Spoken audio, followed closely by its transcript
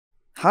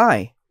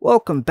Hi,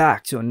 welcome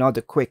back to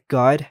another quick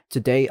guide.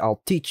 Today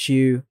I'll teach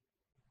you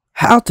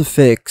how to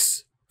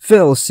fix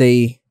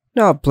VLC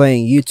not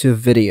playing YouTube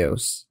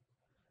videos.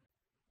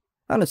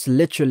 And it's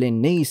literally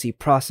an easy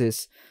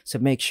process, so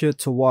make sure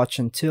to watch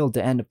until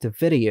the end of the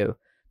video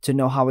to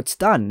know how it's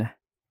done.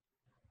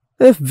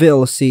 If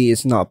VLC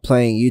is not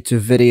playing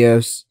YouTube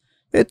videos,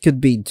 it could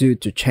be due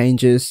to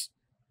changes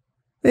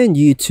in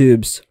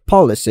YouTube's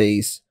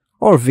policies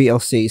or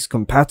VLC's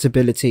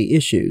compatibility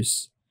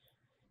issues.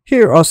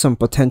 Here are some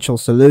potential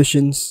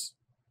solutions.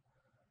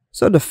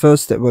 So the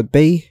first step would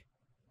be,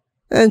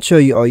 ensure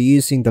you are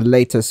using the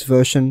latest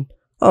version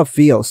of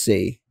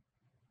VLC.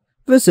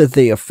 Visit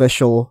the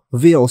official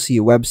VLC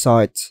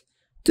website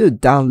to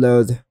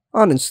download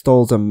and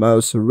install the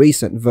most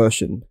recent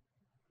version.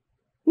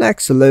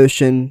 Next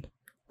solution,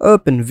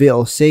 open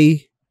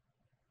VLC,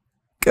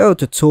 go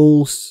to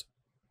Tools,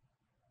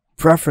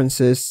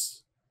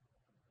 Preferences.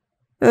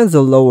 In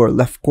the lower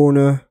left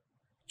corner,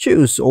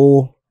 choose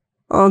All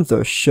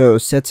under Show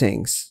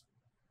Settings.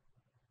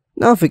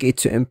 Navigate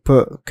to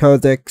Input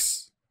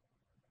Codecs,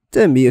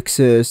 then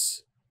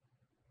Mixers,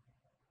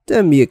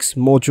 then Mix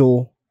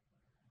Module.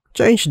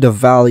 Change the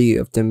value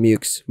of the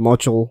Mix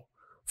module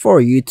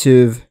for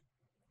YouTube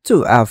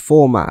to AV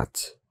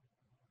format.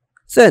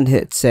 Then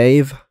hit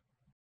Save.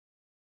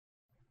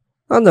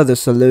 Another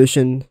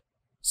solution,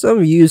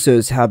 some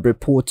users have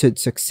reported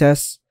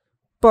success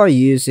by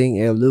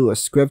using a Lua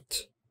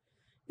script.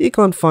 You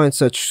can find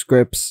such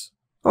scripts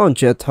on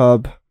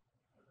GitHub.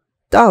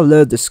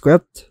 Download the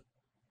script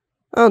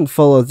and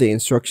follow the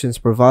instructions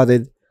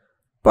provided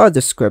by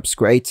the script's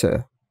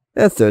creator,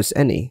 if there's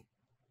any.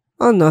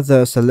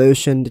 Another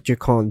solution that you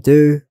can't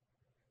do,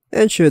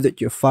 ensure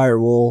that your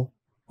firewall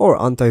or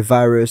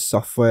antivirus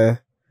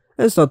software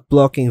is not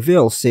blocking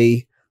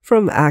VLC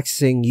from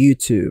accessing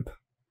YouTube.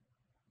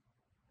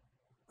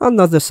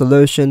 Another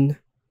solution,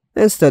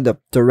 instead of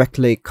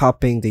directly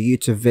copying the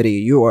YouTube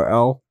video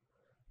URL,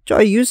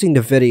 try using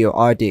the video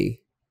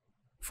ID.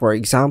 For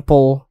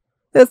example,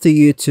 if the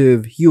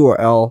YouTube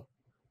URL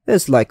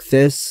is like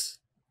this,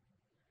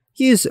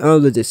 use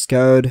only this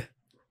code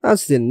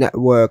as the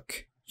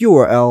network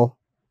URL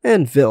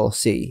in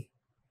VLC.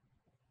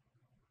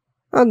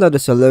 Another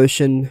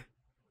solution,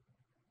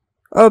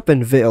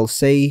 open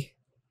VLC,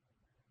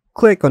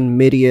 click on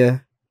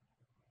Media,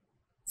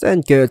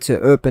 then go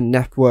to Open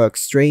Network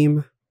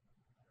Stream.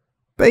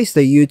 Paste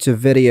the YouTube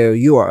video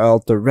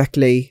URL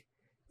directly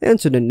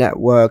into the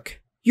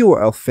network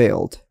URL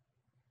field.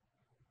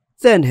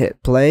 Then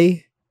hit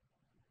play.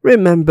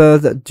 Remember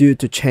that due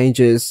to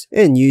changes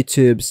in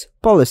YouTube's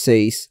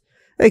policies,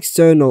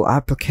 external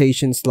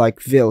applications like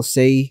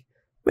VLC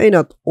may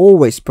not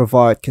always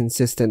provide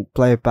consistent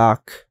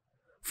playback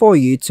for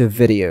YouTube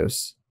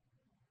videos.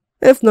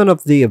 If none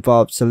of the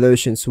above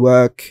solutions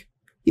work,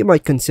 you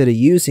might consider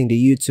using the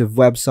YouTube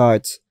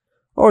website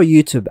or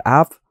YouTube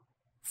app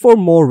for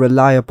more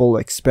reliable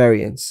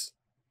experience.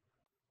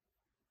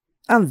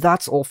 And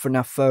that's all for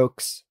now,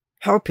 folks.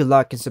 Hope you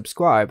like and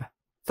subscribe.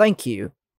 Thank you.